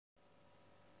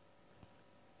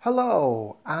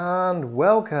Hello and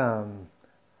welcome.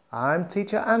 I'm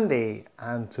Teacher Andy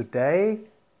and today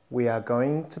we are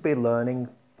going to be learning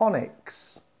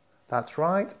phonics. That's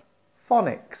right,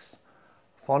 phonics.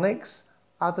 Phonics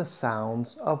are the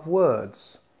sounds of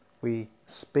words. We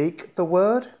speak the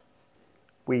word,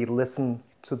 we listen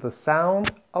to the sound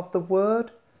of the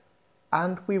word,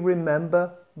 and we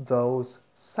remember those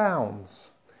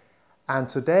sounds. And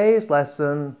today's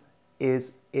lesson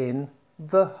is in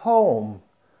the home.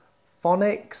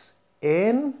 Phonics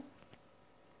in,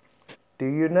 do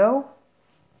you know?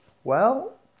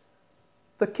 Well,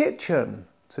 the kitchen.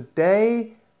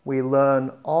 Today we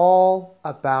learn all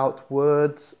about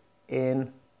words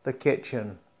in the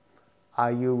kitchen.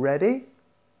 Are you ready?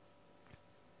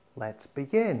 Let's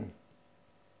begin.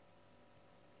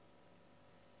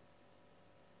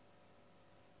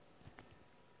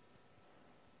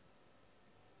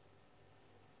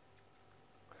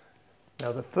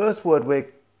 Now the first word we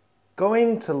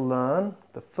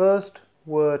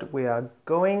are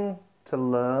going to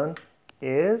learn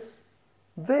is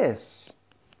this.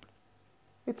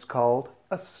 It's called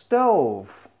a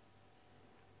stove.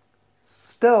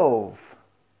 Stove.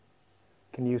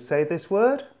 Can you say this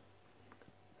word?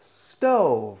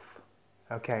 Stove.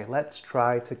 Okay, let's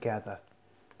try together.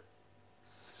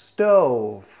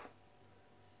 Stove.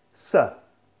 S.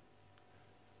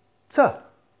 T.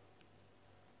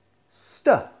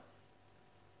 St.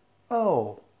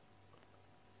 O.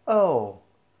 O.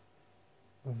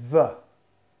 V.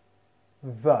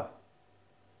 V.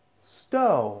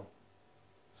 Stove.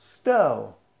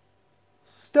 Stove.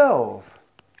 Stove.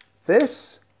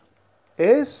 This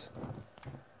is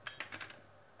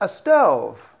a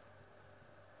stove.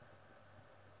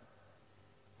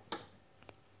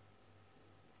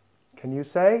 Can you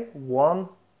say one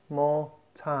more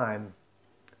time?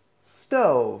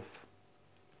 Stove.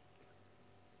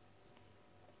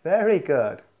 Very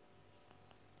good.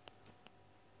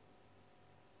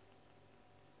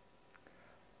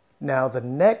 Now the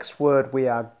next word we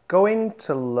are going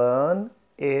to learn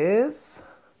is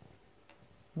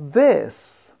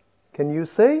this. Can you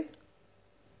see?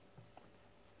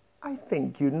 I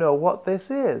think you know what this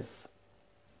is.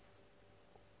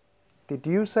 Did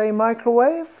you say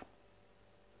microwave?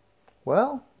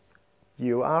 Well,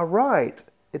 you are right.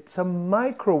 It's a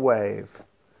microwave.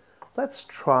 Let's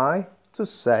try to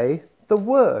say the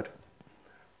word.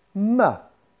 M.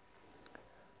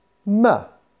 M.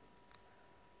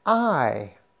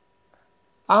 I.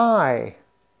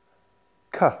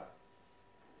 K.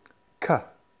 K.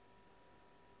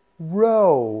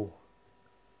 Row.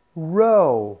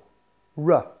 Row.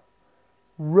 R.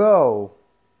 Row.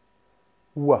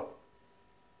 W.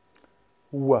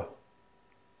 W.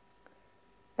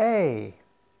 A.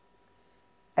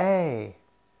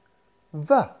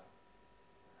 V.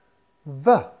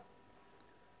 V.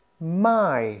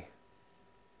 My.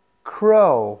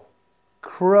 Crow.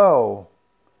 Crow.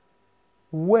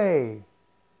 Wave.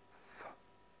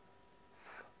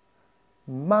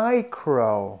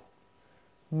 Micro.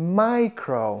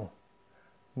 Micro.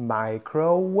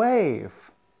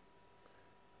 Microwave.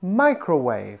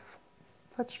 Microwave.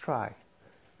 Let's try.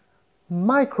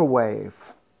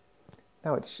 Microwave.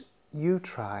 Now it's you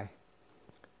try.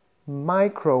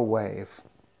 Microwave.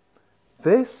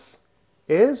 This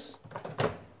is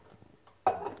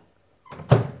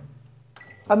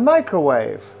a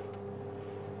microwave.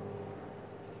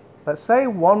 Let's say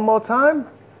one more time.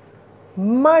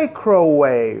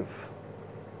 Microwave.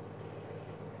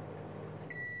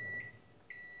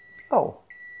 Oh,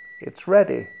 it's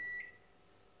ready.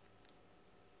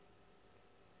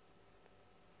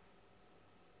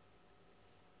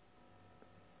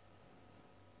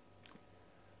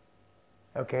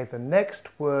 Okay, the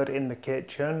next word in the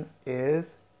kitchen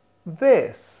is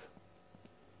this.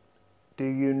 Do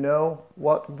you know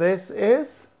what this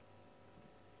is?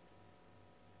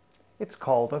 It's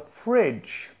called a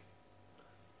fridge.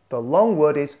 The long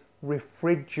word is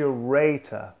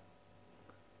refrigerator,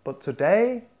 but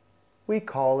today we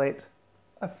call it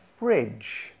a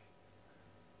fridge.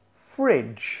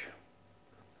 Fridge.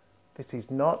 This is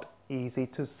not easy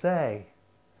to say.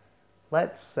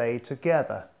 Let's say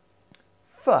together.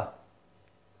 F.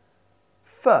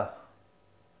 F.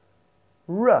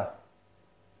 R.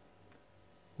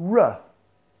 R.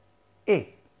 I.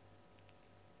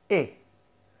 I.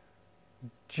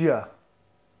 J.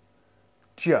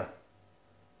 J.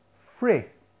 Free.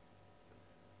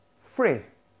 Free.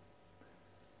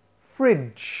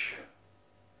 Fridge.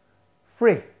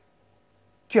 Free.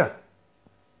 J.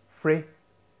 Free.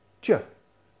 J.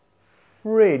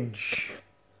 Fridge.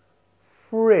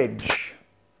 Fridge.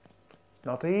 It's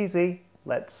not easy.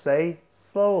 Let's say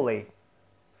slowly.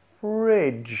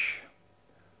 fridge.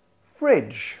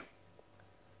 Fridge.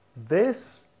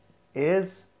 This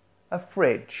is a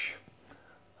fridge.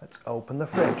 Let's open the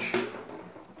fridge.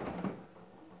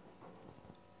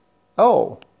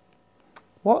 Oh,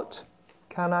 what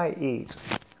can I eat?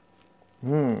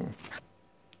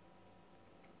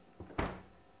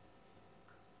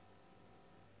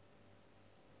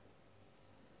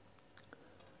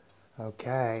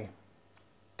 Okay.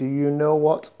 Do you know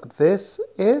what this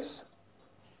is?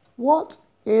 What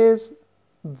is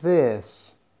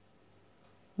this?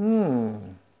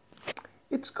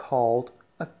 It's called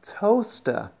a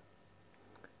toaster.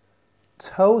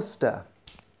 Toaster.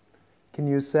 Can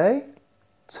you say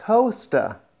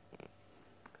toaster?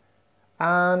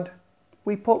 And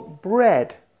we put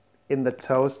bread in the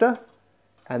toaster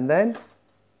and then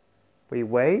we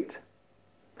wait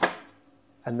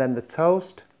and then the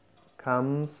toast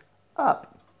comes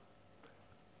up.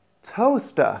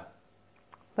 Toaster.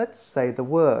 Let's say the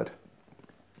word.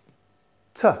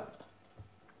 T.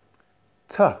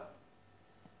 T.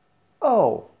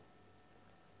 O.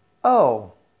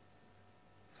 O.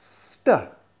 St.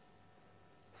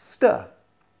 St.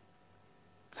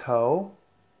 Toe.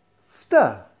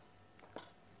 St.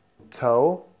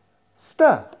 Toe.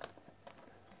 St.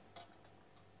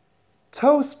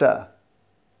 Toaster.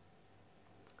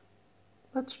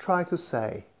 Let's try to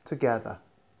say together.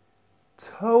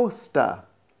 Toaster.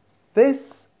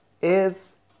 This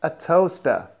is a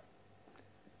toaster.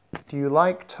 Do you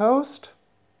like toast?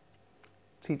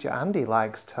 Teacher Andy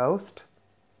likes toast.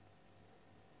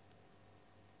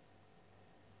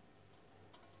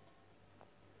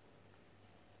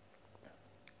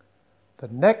 The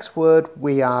next word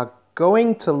we are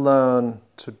going to learn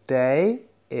today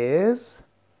is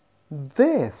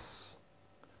this.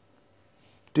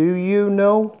 Do you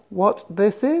know what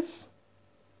this is?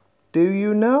 Do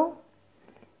you know?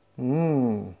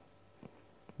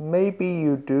 Maybe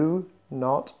you do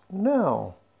not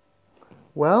know.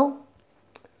 Well,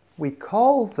 we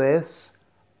call this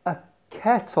a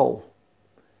kettle.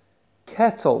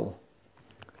 Kettle.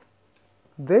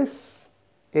 This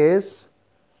is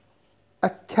a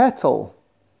kettle.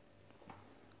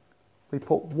 We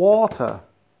put water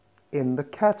in the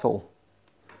kettle.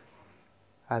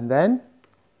 And then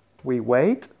we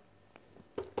wait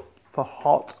for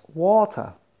hot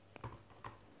water.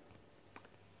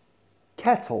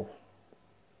 Kettle.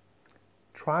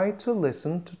 Try to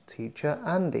listen to Teacher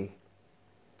Andy.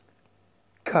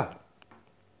 K.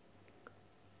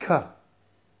 K.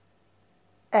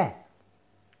 E.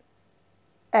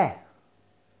 E.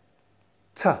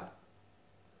 T.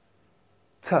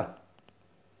 T.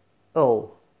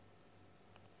 Ul.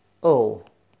 Ul.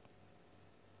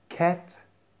 Ket.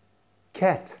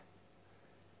 Ket.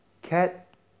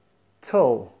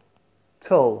 Kettle.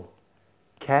 Tull.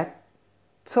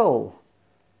 Kettle.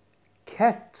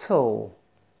 Kettle.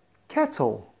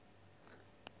 Kettle.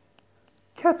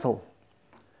 Kettle.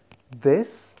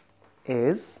 This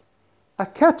is a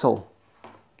kettle.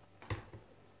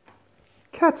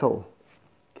 Kettle.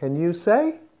 Can you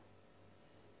say?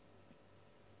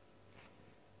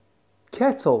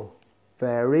 Kettle.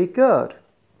 Very good.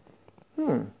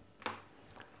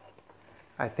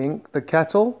 I think the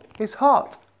kettle is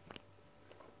hot.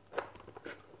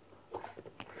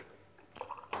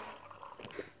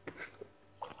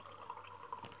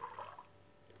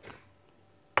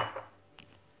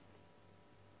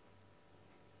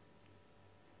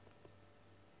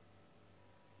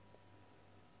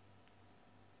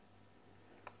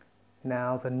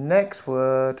 Now the next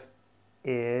word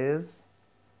is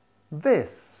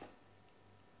this.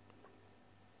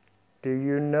 Do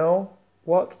you know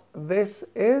what this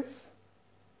is?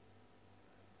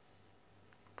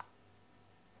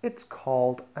 It's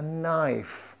called a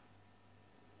knife.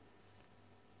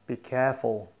 Be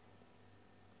careful.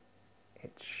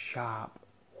 It's sharp.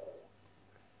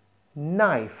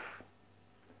 Knife.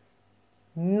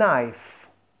 Knife.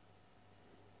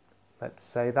 Let's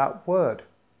say that word.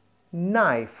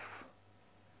 Knife.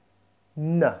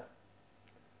 N.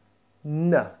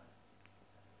 N.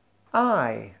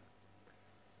 I.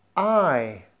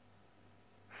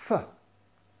 F.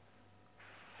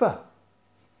 F.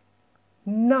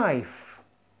 Knife.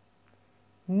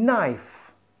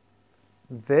 Knife.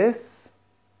 This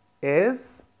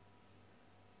is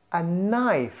a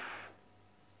knife.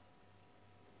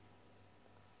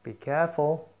 Be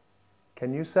careful.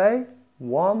 Can you say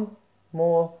one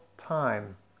more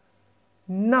time?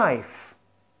 Knife.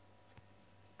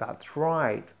 That's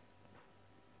right.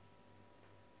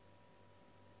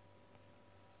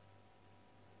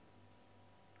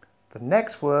 The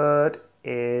next word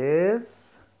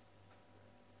is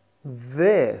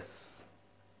this.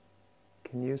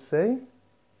 Can you see?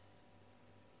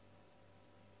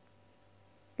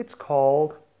 It's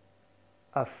called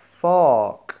a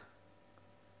fork.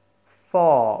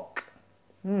 Fork.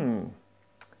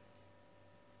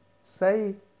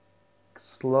 Say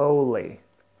slowly.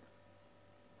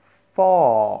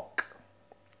 Fork.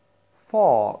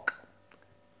 Fork.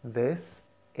 This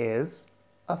is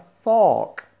a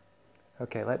fork.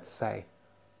 Okay, let's say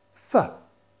f.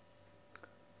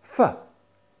 F.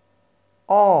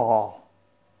 Aw.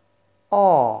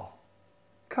 Aw.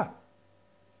 K.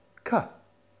 K.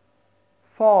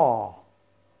 Faw.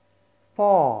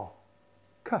 Faw.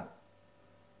 K.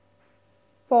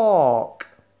 Fork.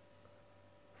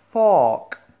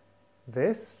 Fork.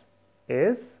 This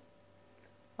is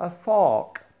a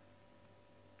fork.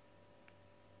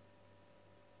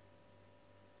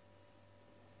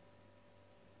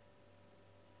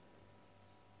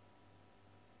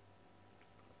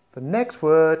 The next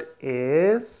word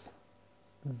is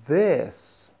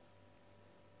this.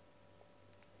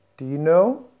 Do you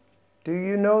know? Do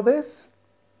you know this?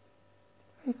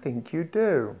 I think you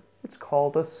do. It's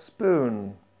called a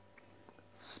spoon.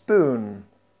 Spoon.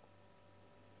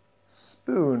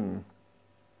 Spoon.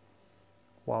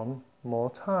 One more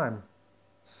time.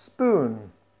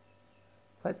 Spoon.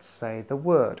 Let's say the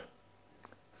word.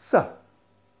 S.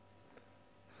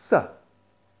 S.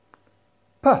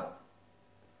 P.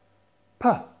 P.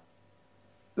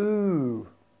 Ooh.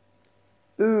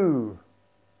 Ooh.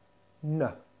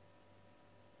 N.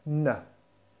 N.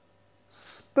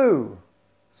 Spoo.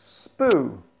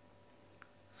 Spoo.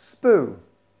 Spoo.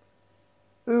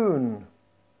 Oon.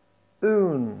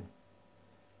 Oon.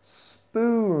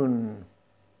 Spoon.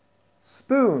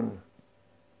 Spoon.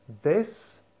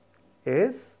 This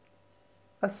is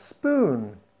a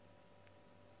spoon.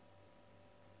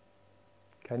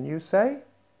 Can you say?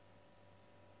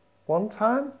 One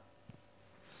time?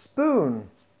 Spoon.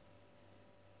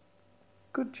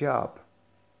 Good job.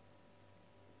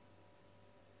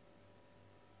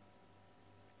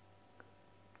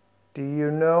 Do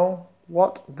you know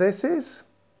what this is?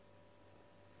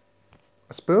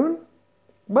 A spoon?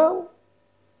 Well,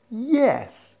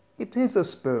 yes, it is a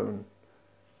spoon.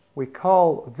 We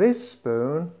call this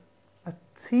spoon a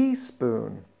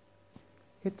teaspoon.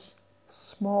 It's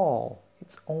small.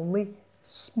 It's only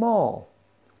small.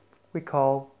 We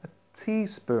call a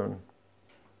teaspoon.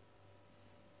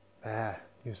 There,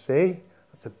 you see?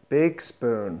 That's a big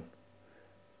spoon.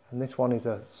 And this one is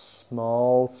a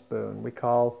small spoon. We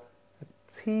call a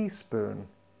teaspoon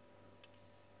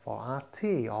for our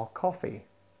tea or coffee.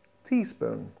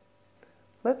 Teaspoon.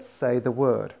 Let's say the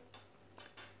word.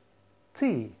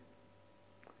 Tea.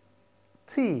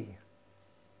 Tea.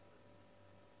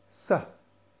 S.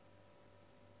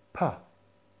 P.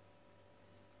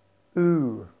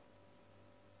 Oo.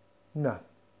 N.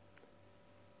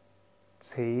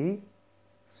 Tea.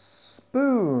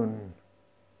 Spoon.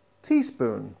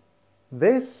 Teaspoon.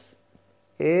 This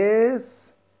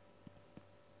is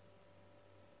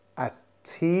a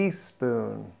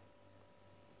teaspoon.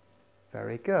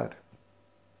 Very good.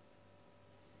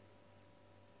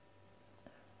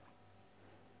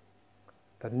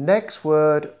 The next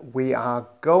word we are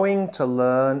going to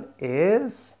learn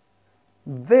is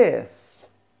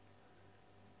this.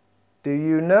 Do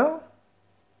you know?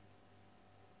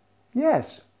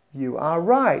 Yes, you are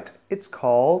right. It's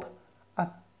called a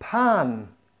pan.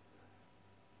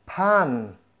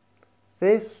 Pan.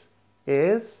 This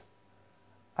is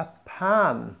a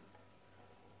pan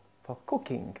for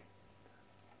cooking.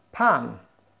 Pan.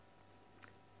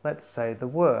 Let's say the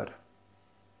word.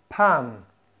 Pan.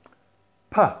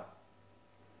 P.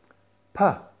 P.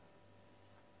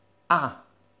 A.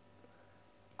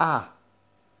 A.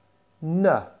 N.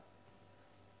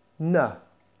 N.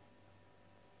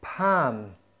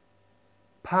 Pan.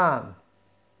 Pan.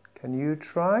 Can you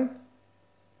try?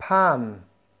 Pan.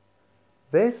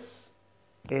 This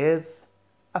is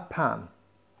a pan.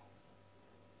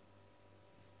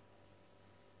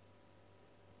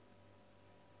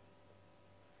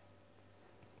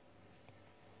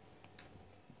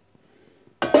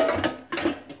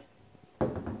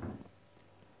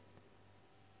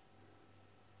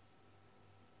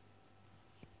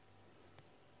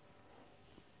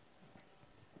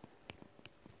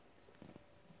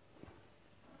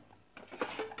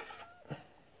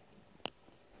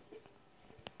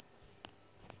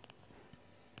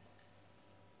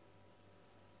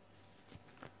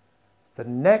 The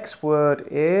next word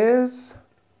is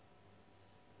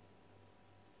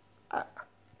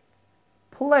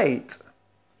plate.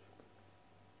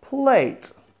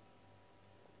 Plate.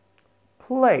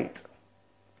 Plate.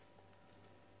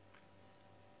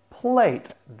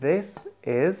 Plate. This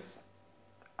is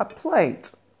a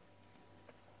plate.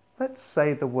 Let's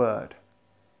say the word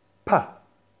p,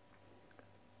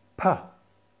 p,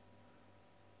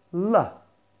 l,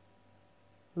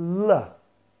 l,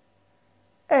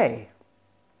 a,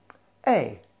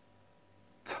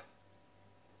 t,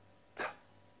 t,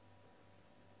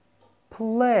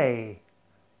 play,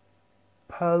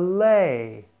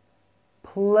 play,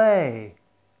 plate,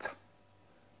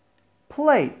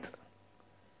 plate,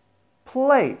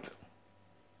 plate,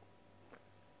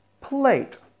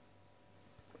 plate.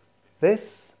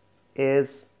 This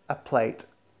is a plate.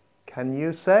 Can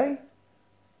you say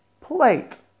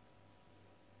plate?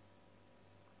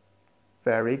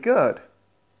 Very good.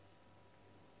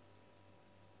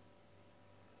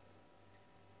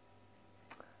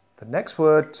 The next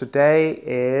word today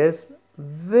is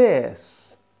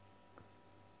this.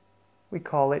 We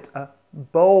call it a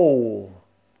bowl.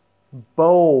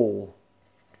 Bowl.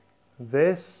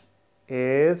 This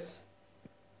is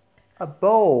a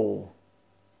bowl.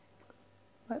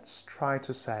 Let's try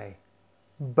to say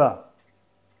b,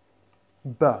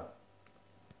 b,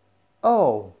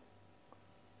 o,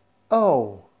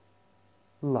 l,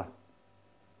 l,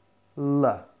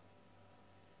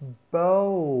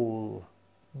 bowl,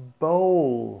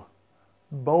 bowl,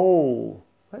 bowl.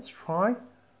 Let's try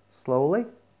slowly.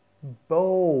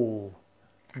 Bowl.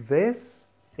 This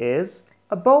is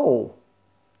a bowl.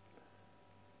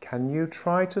 Can you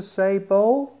try to say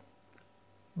bowl?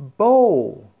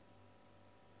 Bowl.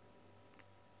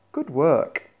 Good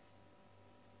work.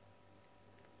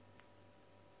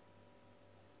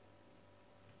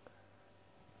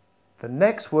 The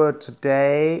next word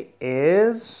today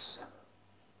is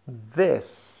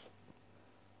this.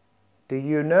 Do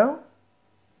you know?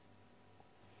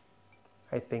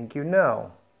 I think you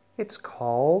know. It's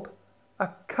called a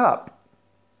cup.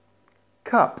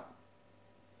 Cup.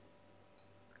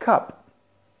 Cup.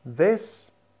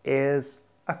 This is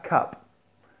a cup.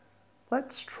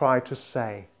 Let's try to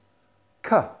say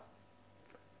k,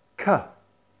 k,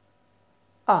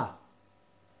 a,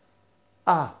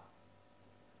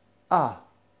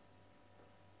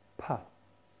 p,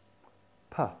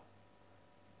 p,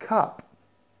 cup.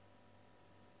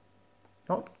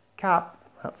 Not cap,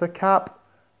 that's a cap.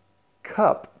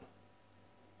 Cup,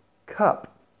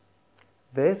 cup.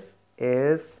 This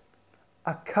is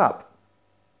a cup.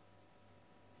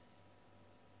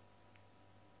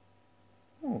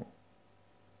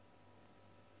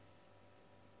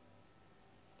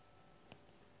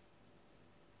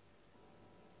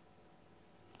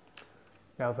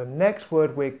 Now the next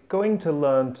word we're going to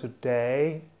learn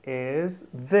today is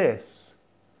this.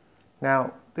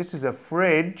 Now this is a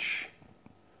fridge,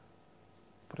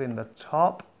 but in the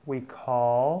top we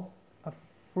call a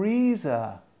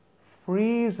freezer.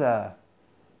 Freezer.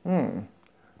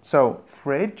 So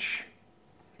fridge,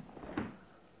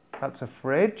 that's a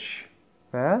fridge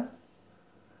there.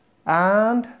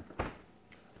 And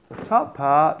the top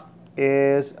part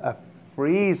is a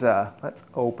freezer. Let's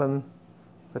open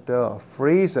the door.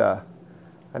 Freezer.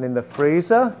 And in the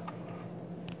freezer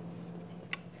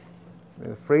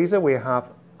we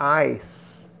have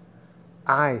ice.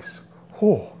 Ice.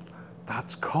 Oh,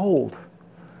 that's cold.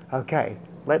 Okay,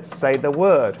 let's say the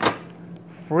word.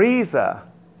 Freezer.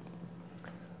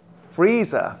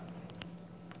 Freezer.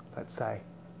 Let's say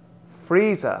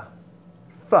freezer.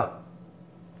 F.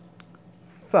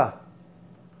 F.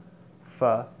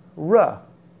 F. R.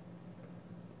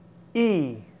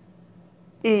 E.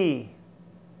 E.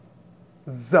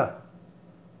 Z.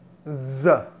 Z.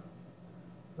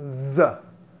 Z.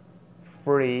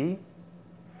 Free.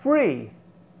 Free.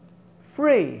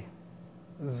 Free.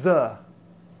 Z.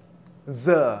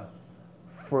 Z.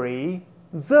 Free.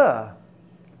 Z.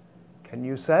 Can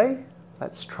you say?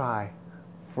 Let's try.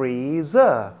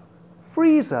 Freezer.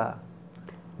 Freezer.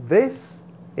 This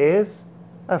is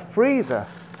a freezer.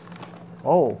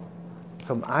 Oh,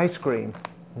 some ice cream.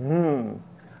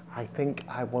 I think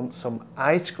I want some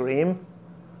ice cream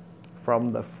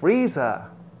from the freezer.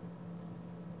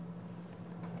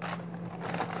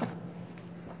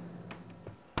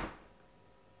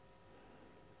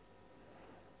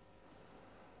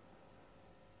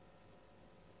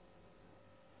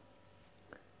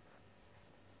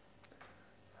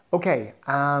 Okay,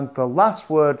 and the last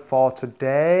word for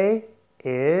today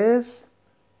is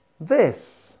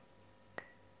this.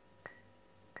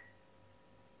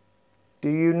 Do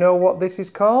you know what this is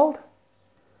called?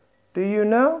 Do you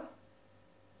know?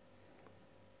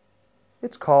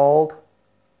 It's called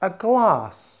a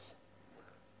glass.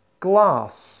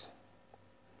 Glass.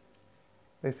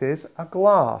 This is a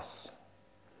glass.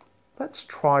 Let's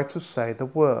try to say the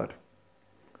word.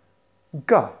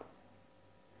 G.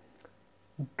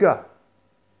 G.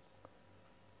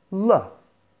 L.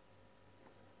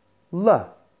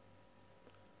 L.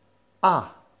 A.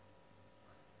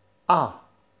 A.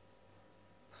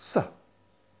 S.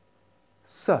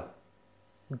 S.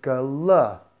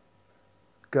 Gl.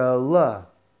 Gl.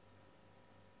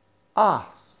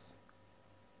 As.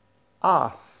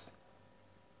 As.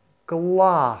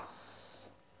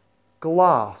 Glass.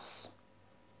 Glass.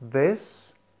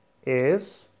 This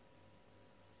is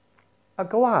a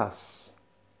glass.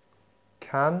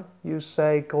 Can you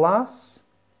say glass?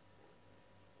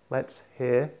 Let's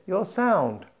hear your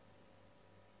sound.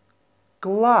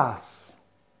 Glass.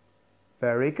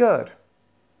 Very good.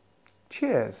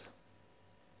 Cheers.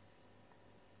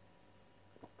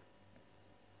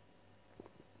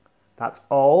 That's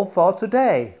all for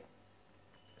today.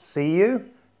 See you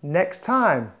next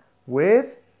time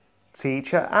with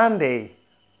Teacher Andy.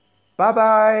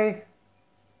 Bye-bye.